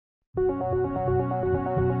Tell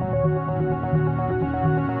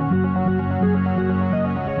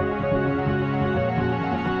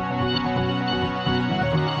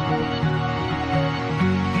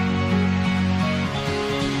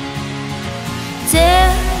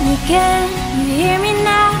me, can you hear me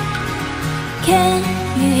now? Can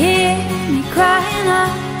you hear me crying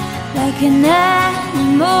out like an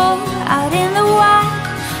animal out in the wild?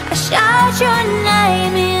 I shout your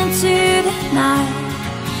name into the night.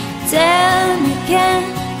 Tell me, can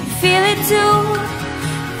you feel it too?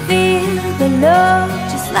 Feel the love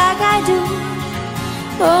just like I do.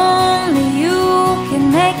 Only you can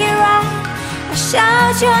make it right. I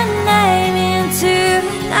shout your name into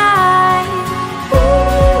the night.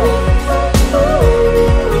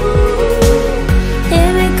 Hear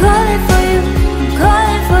me calling for you, I'm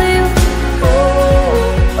calling for you.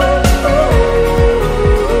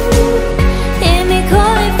 Hear me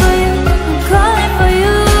calling for you, I'm calling for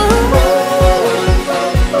you.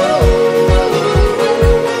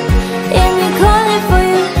 Hear me calling for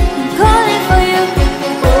you, I'm calling for you.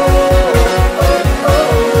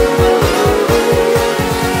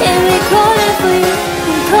 Hear me calling for you,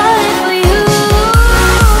 I'm calling for you.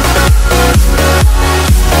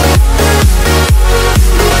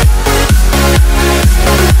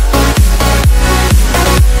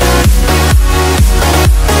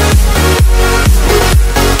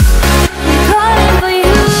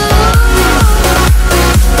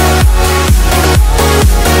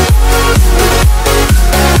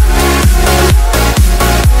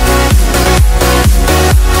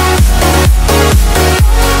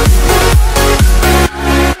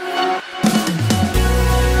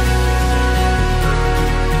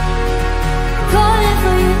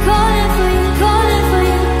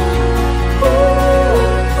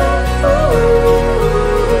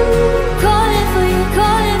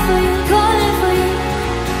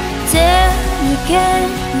 Can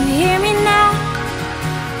you hear me now?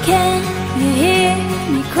 Can you hear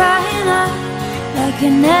me crying out like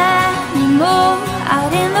an animal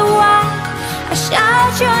out in the wild? I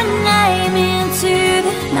shout your name into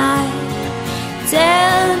the night.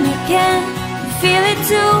 Tell me, can you feel it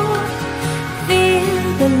too? Feel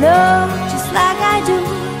the love just like I do.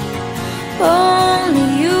 Only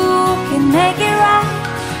you can make it right.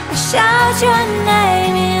 I shout your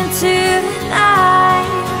name into the night.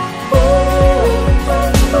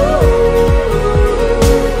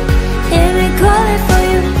 Hear me calling for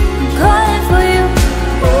you, I'm calling for you.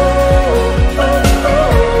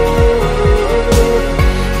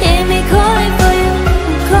 Hear me calling for you,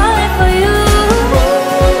 I'm calling for you.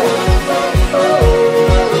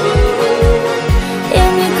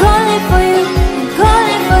 Hear me calling for you, I'm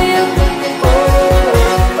calling for you.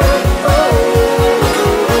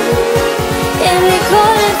 Hear me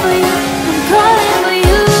calling for you, I'm calling for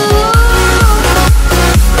you.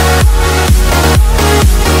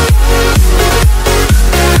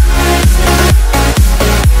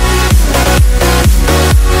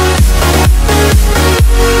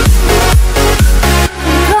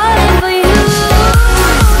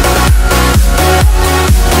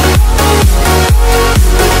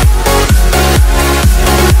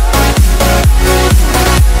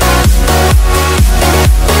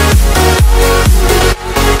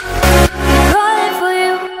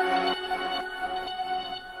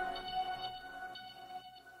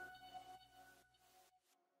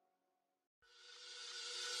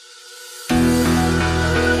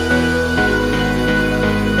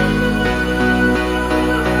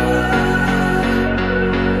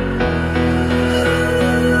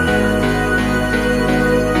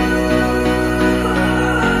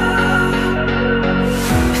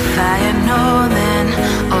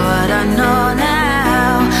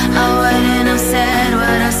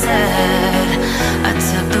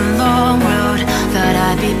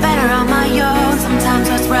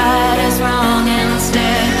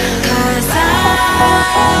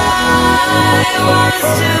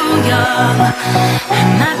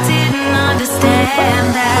 And I didn't understand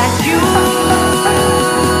that you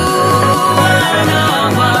were the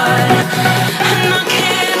one, and I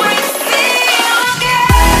can't wait to see you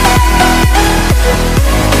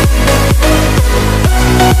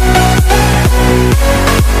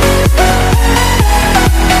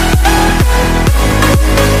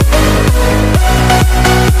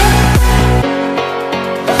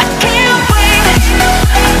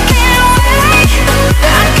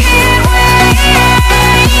I can't wait,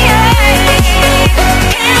 yeah.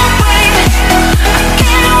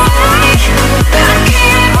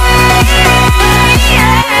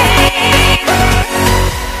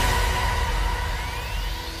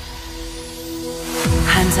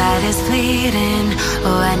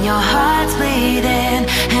 when your heart's bleeding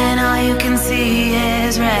and all you can see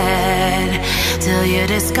is red, till you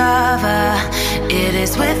discover it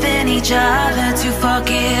is within each other to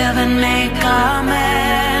forgive and make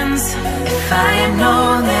amends. If I had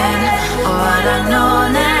known then what I know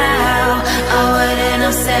now, I wouldn't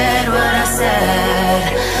have said what I said.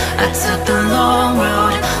 I took the long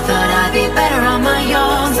road, thought I'd be better on my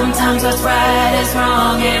own. Sometimes what's right is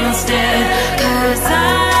wrong instead. 'Cause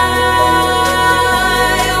I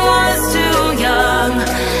was too young,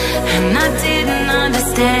 and I didn't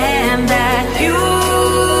understand that you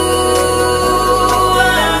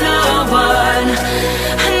were the one.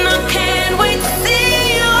 And I can't wait to see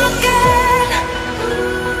you again.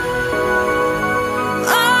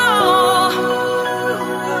 Oh,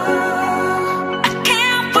 I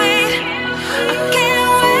can't wait, I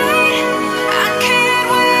can't wait, I can't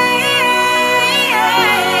wait.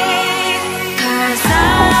 'Cause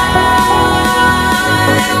I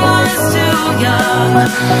was too young,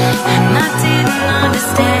 and I didn't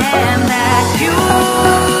understand that you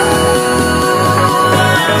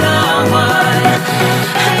were the one.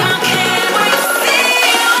 And I can't wait to see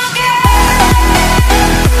you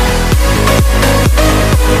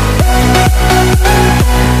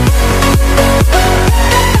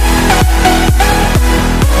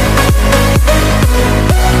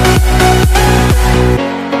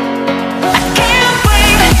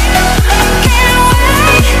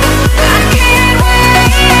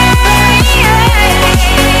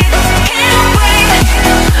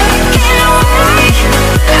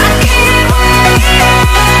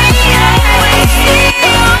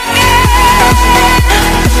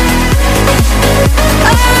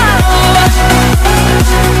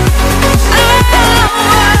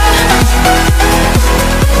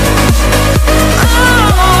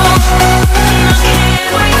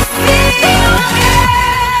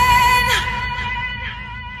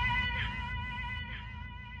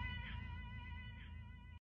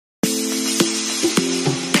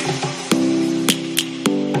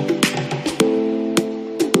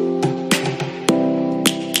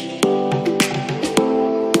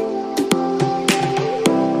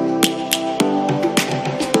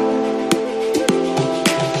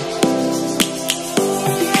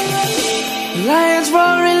Lions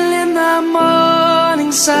roaring in the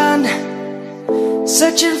morning sun,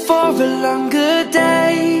 searching for a longer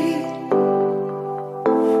day.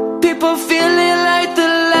 People feeling like the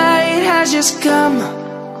light has just come.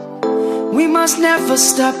 We must never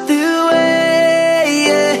stop the way.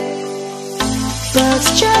 Birds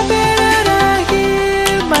chirping and I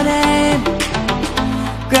hear my name,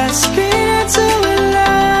 grasping into a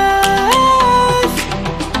life.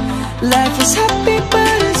 Life is happy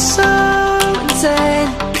but it's so insane.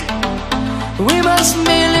 We must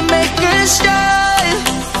merely make a start.